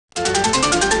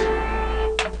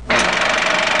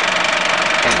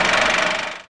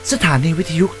สถานีวิ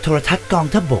ทยุโทรทัศน์กอง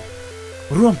ทัพบก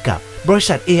ร่วมกับบริ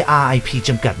ษัท ARIP จ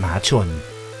ำกัดมหาชน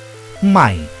ใหม่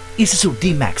Isuzu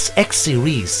D-Max X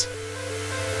Series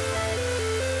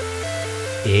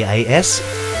AIS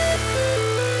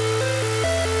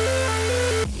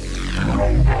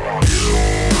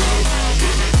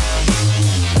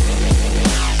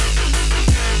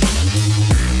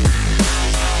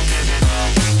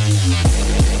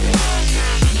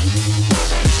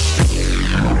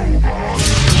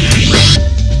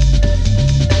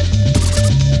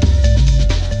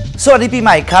สวัสดีปีให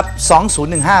ม่ครับ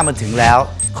 2015 มันถึงแล้ว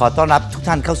ขอต้อนรับทุก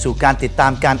ท่านเข้าสู่การติดตา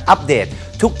มการอัปเดต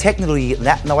ทุกเทคโนโลยีแล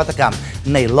ะนวัตกรรม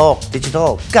ในโลกดิจิทั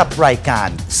ลกับรายการ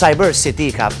Cyber City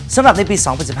ครับสำหรับในปี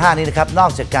 2015 นี้นะครับนอ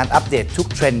กจากการอัปเดตทุก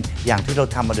เทรนด์อย่างที่เรา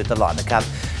ทำมาโดยตลอดนะครับ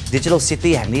Digital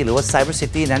City แห่งนี้หรือว่า Cyber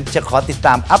City นั้นจะขอติดต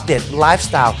ามอัปเดตไลฟ์ส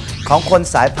ไตล์ของคน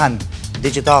สายพันธุ์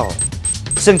ดิจิทัล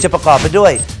ซึ่งจะประกอบไปด้ว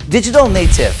ย Digital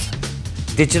Native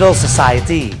Digital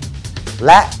Society แ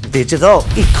ละ Digital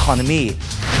Economy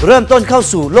เริ่มต้นเข้า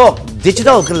สู่โลกดิจิ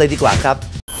ทัลกันเลยดีกว่าครับ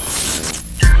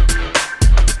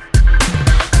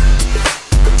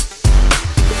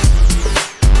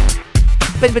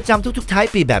เป็นประจำทุกท้าย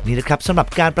ปีแบบนี้นะครับสำหรับ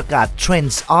การประกาศ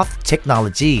Trends of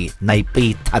Technology ในปี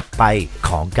ถัดไปข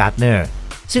อง Gartner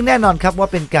ซึ่งแน่นอนครับว่า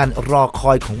เป็นการรอค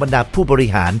อยของบรรดาผู้บริ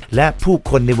หารและผู้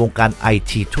คนในวงการ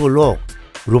IT ทั่วโลก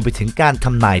รวมไปถึงการท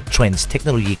ำนายเทรนด์เทคโน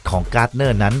โลยีของ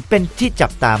Gartner นั้นเป็นที่จั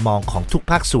บตามองของทุก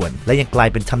ภาคส่วนและยังกลาย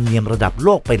เป็นธรรมเนียมระดับโล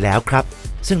กไปแล้วครับ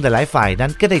ซึ่งหลายๆฝ่ายนั้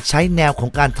นก็ได้ใช้แนวของ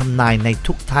การทำนายใน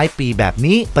ทุกท้ายปีแบบ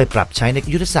นี้ไปปรับใช้ใน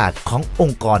ยุทธศาสตร์ของอ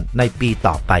งค์กรในปี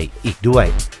ต่อไปอีกด้วย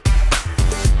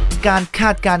การค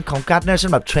าดการณ์ของ Gartner ส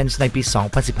ำหรับเทรนด์ในปี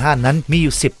 2015 นั้นมีอ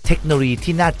ยู่ 10 เทคโนโลยี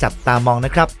ที่น่าจับตามองน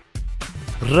ะครับ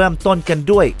เริ่มต้นกัน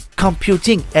ด้วย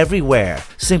Computing Everywhere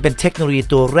ซึ่งเป็นเทคโนโลยี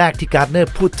ตัวแรกที่ Gartner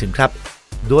พูดถึงครับ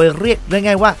โดยเรียกได้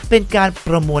ง่ายว่าเป็นการป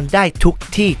ระมวลได้ทุก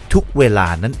ที่ทุกเวลา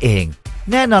นั่นเอง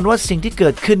แน่นอนว่าสิ่งที่เกิ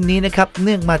ดขึ้นนี้นะครับเ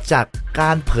นื่องมาจากก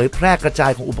ารเผยแพร่กระจา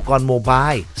ยของอุปกรณ์โมบา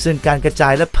ยซึ่งการกระจา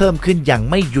ยและเพิ่มขึ้นอย่าง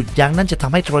ไม่หยุดยั้งนั้นจะท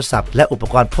ำให้โทรศัพท์และอุป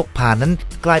กรณ์พกพานั้น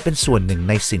กลายเป็นส่วนหนึ่ง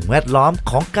ในสิ่งแวดล้อม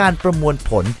ของการประมวล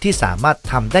ผลที่สามารถ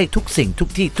ทำได้ทุกสิ่งทุก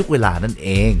ที่ทุกเวลานั่นเอ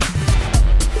ง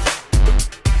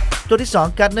ตัวที่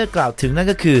2 Gartner กล่าวถึงนั่น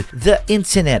ก็คือ The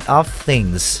Internet of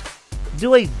Things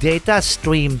ด้วย Data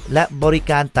Stream และบริ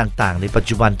การต่างๆในปัจ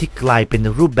จุบันที่กลายเป็น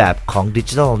รูปแบบของดิ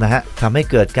จิทัลนะฮะทำให้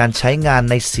เกิดการใช้งาน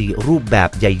ใน4รูปแบบ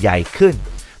ใหญ่ๆขึ้น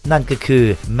นั่นก็คือ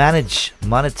Manage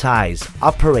Monetize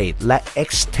Operate และ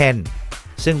Extend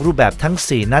ซึ่งรูปแบบทั้ง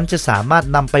4นั้นจะสามารถ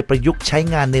นำไปประยุกต์ใช้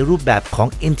งานในรูปแบบของ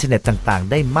อินเทอร์เน็ตต่าง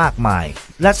ๆได้มากมาย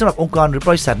และสำหรับองค์กรหรือ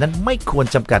บริษัทนั้นไม่ควร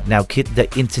จำกัดแนวคิด The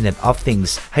Internet of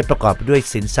Things ให้ประกอบไปด้วย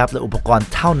สินทรัพย์และอุปกรณ์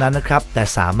เท่านั้นนะครับแต่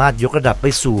สามารถยกระดับไป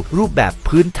สู่รูปแบบ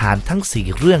พื้นฐานทั้ง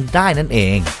4เรื่องได้นั่นเอ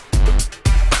ง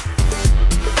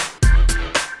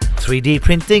3D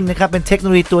Printing นะครับเป็นเทคโน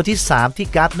โลยีตัวที่3ที่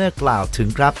Gartner กล่าวถึง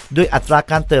ครับด้วยอัตรา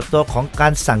การเติบโตของกา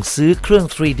รสั่งซื้อเครื่อง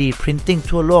 3D Printing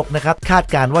ทั่วโลกนะครับคาด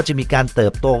การณ์ว่าจะมีการเติ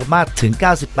บโตมากถึง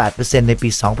 98% ในปี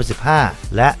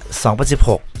 2015 และ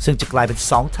 2016 ซึ่งจะกลายเป็น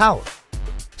2เท่า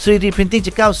 3D Printing จ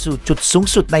ะก้าวสู่จุดสูง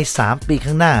สุดใน3ปีข้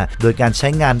างหน้าโดยการใช้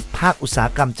งานภาคอุตสาห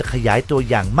กรรมจะขยายตัว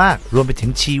อย่างมากรวมไปถึ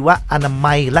งชีวอนา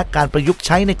มัยและการประยุกต์ใ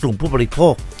ช้ในกลุ่มผู้บริโภ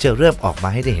คจะเริ่มออกมา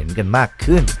ให้ได้เห็นกันมาก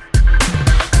ขึ้น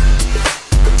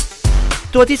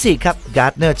ตัวที่4ครับ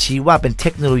Gartner ชี้ว่าเป็นเท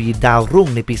คโนโลยีดาวรุ่ง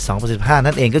ในปี 2015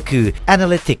 นั่นเองก็คือ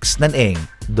Analytics นั่นเอง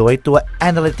โดยตัว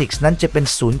Analytics นั้นจะเป็น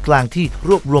ศูนย์กลางที่ร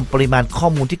วบรวมปริมาณข้อ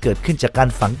มูลที่เกิดขึ้นจากการ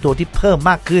ฝังตัวที่เพิ่ม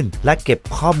มากขึ้นและเก็บ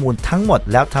ข้อมูลทั้งหมด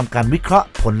แล้วทำการวิเคราะห์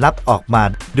ผลลัพธ์ออกมา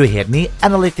ด้วยเหตุนี้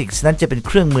Analytics นั้นจะเป็นเ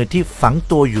ครื่องมือที่ฝัง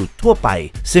ตัวอยู่ทั่วไป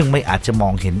ซึ่งไม่อาจจะม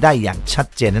องเห็นได้อย่างชัด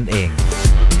เจนนั่นเอง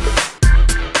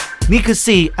นี่คือ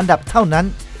4อันดับเท่านั้น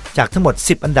จากทั้งหมด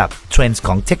10อันดับเทรนด์ข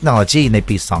องเทคโนโลยีใน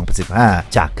ปี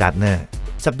 2015 จาก Gartner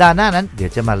สัปดาห์หน้านั้นเดี๋ย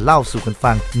วจะมาเล่าสู่กัน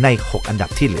ฟังใน6อันดับ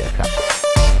ที่เหลือครับ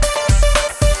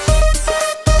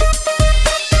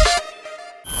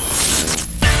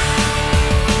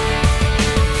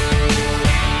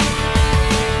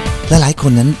หลายๆค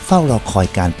นนั้นเฝ้ารอคอย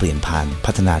การเปลี่ยนผ่าน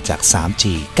พัฒนาจาก 3G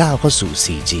ก้าวเข้าสู่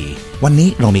 4G วันนี้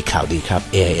เรามีข่าวดีครับ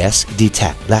AIS,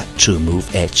 DTAC และ TrueMove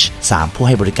Edge 3 ผู้ใ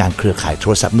ห้บริการเครือข่ายโท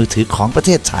รศัพท์มือถือของประเ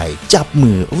ทศไทยจับ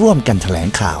มือร่วมกันแถลง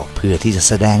ข่าวเพื่อที่จะ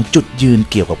แสดงจุดยืน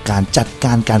เกี่ยวกับการจัดก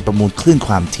ารการประมูลคลื่นค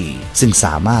วามถี่ซึ่งส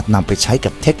ามารถนำไปใช้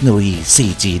กับเทคโนโลยี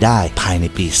 4G ได้ภายใน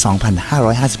ปี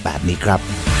 2558 นี้ครับ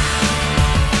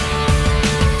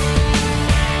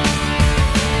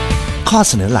ข้อ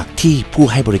เสนอหลักที่ผู้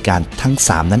ให้บริการทั้ง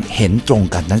3นั้นเห็นตรง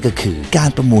กันนั่นก็คือการ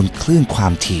ประมูลคลื่นควา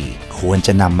มถี่ค ควรจ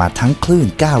ะนำมาทั้งคลื่น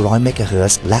900เมกะเฮิร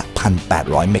ตซ์และ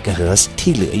1,800เมกะเฮิรตซ์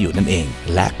ที่เหลืออยู่นั่นเอง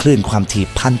และคลื่นความถี่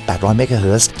1,800เมกะเ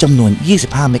ฮิรตซ์จำนวน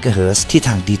25เมกะเฮิรตซ์ที่ท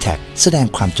าง DTAC แสดง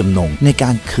ความจำนงในก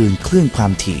ารคืนคลื่นควา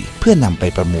มถี่เพื่อนำไป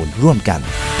ประมูลร่วมกัน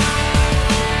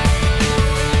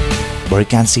บริ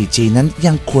การ 4G นั้น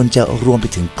ยังควรจะรวมไป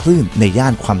ถึงคลื่นในย่า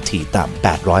นความถี่ต่ำ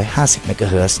850เมกะ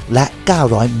เฮิรตซ์และ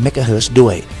900เมกะเฮิรตซ์ด้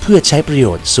วยเพื่อใช้ประโย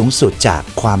ชน์สูงสุดจาก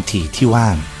ความถี่ที่ว่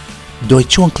างโดย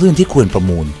ช่วงคลื่นที่ควรประ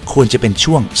มูลควรจะเป็น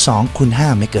ช่วง2x5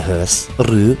เมกะเฮิรตซ์ห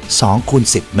รือ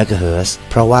2x10เมกะเฮิรตซ์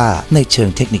เพราะว่าในเชิง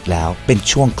เทคนิคแล้วเป็น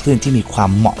ช่วงคลื่นที่มีควา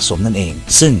มเหมาะสมนั่นเอง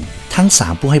ซึ่งทั้ง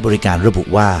3ผู้ให้บริการระบุ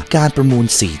ว่าการประมูล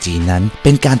 4G นั้นเ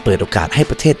ป็นการเปิดโอกาสให้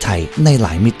ประเทศไทยในหล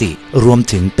ายมิติรวม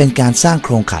ถึงเป็นการสร้างโค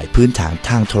รงข่ายพื้นฐานท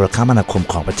างโทรคมนาคม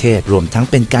ของประเทศรวมทั้ง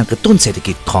เป็นการกระตุ้นเศรษฐ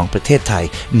กิจของประเทศไทย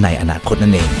ในอนาคตนั่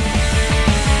นเอง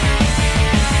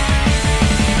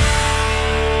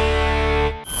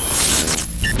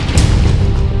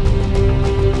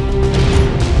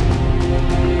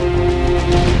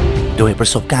โดยปร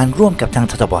ะสบการณ์ร่วมกับทาง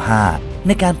ททบ5ใ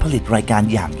นการผลิตรายการ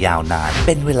อย่างยาวนานเ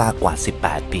ป็นเวลากว่า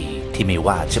18ปีที่ไม่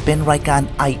ว่าจะเป็นรายการ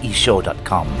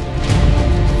ieshow.com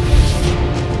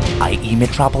IE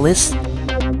Metropolis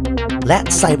และ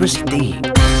Cyber City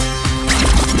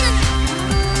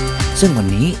ซึ่งวัน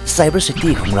นี้ Cyber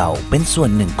City ของเราเป็นส่วน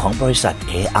หนึ่งของบริษัท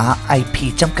ARIP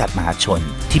จำกัดมหาชน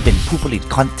ที่เป็นผู้ผลิต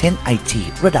คอนเทนต์ IT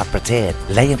ระดับประเทศ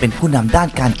และยังเป็นผู้นำด้าน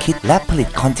การคิดและผลิต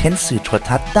คอนเทนต์สื่อโทร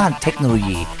ทัศน์ด้านเทคโนโล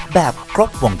ยีแบบครบ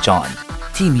วงจร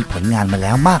ที่มีผลงานมาแ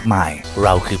ล้วมากมายเร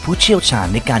าคือผู้เชี่ยวชาญ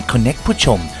ในการ connect ผู้ช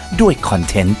มด้วยคอน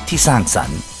เทนต์ที่สร้างสรร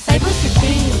ค์ Cyber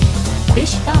City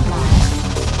Digital Life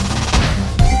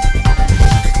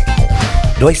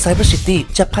โดย Cyber City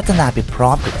จะพัฒนาไปพร้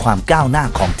อมกับความก้าวหน้า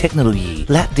ของเทคโนโลยี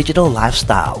และ Digital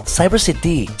Lifestyle Cyber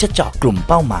City จะเจาะกลุ่ม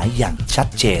เป้าหมายอย่างชัด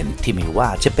เจนที่ไม่ว่า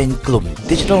จะเป็นกลุ่ม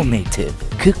Digital Native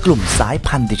คือกลุ่มสาย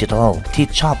พันธุ์ดิจิทัลที่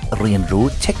ชอบเรียนรู้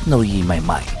เทคโนโลยีใ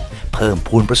หม่ๆเพิ่ม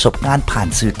พูนประสบการณ์ผ่าน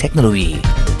สื่อเทคโนโลยี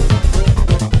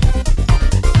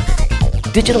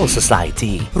Digital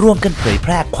Society ร่วมกันเผยแพ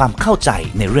ร่ความเข้าใจ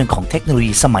ในเรื่องของเทคโนโล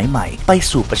ยีสมัยใหม่ไป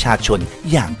สู่ประชาชน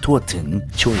อย่างทั่วถึง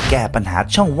ช่วยแก้ปัญหา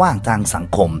ช่องว่างทางสัง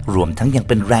คมรวมทั้งยัง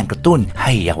เป็นแรงกระตุ้นใ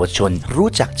ห้เยาวชนรู้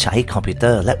จักใช้คอมพิวเต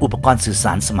อร์และอุปกรณ์สื่อส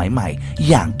ารสมัยใหม่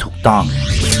อย่างถูกต้อง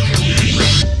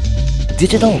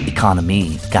Digital Economy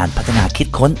การพัฒนาคิด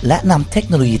ค้นและนำเทค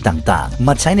โนโลยีต่างๆม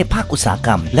าใช้ในภาคอุตสาหก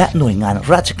รรมและหน่วยงาน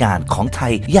ราชการของไท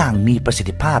ยอย่างมีประสิท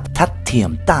ธิภาพทัดเทียม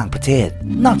ต่างประเทศ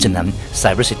นอกจากนั้น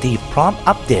Cyber City พร้อม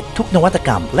อัปเดตทุกนวัตก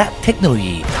รรมและเทคโนโล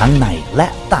ยีทั้งในและ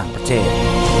ต่างประเทศ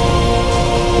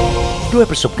ด้วย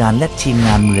ประสบการณ์และทีมง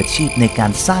านมืออาชีพในกา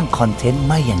รสร้างคอนเทนต์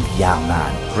มาอย่างยาวนา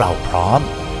นเราพร้อม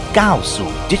ก้าวสู่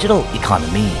Digital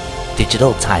Economy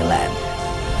Digital Thailand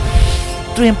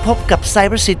เตรียมพบกับ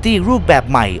Cyber City รูปแบบ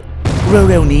ใหม่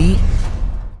เร็วๆนี้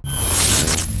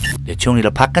เดี๋ยวช่วงนี้เร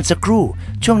าพักกันสักครู่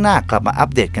ช่วงหน้ากลับมาอัป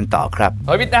เดตกันต่อครับเ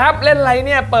ฮ้ยพี่ทับเล่นอะไรเ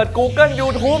นี่ยเปิด Google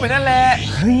YouTube เหมือนนั่นแหละ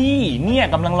เฮ้ยเนี่ย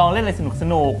กำลังลองเล่นอะไรสนุ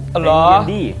กเหรอ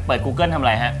ดิเปิด Google ทำอะ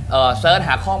ไรฮะเซิร์ชห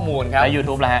าข้อมูลครับแล้ว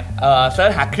YouTube ล่ะฮะเซิร์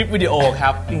ชหาคลิปวิดีโอครั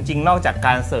บจริงๆนอกจากก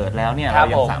ารเสิร์ชแล้วเนี่ยเรา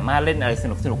ยังสามารถเล่นอะไรส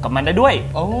นุกกับมันได้ด้วย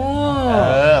โอ้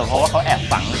เพราะว่าเขาแอบ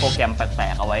ฝังโปรแกรมแปล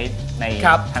กๆเอาไว้ใน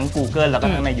ทั้ง Google แล้วก็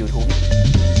ทั้งใน YouTube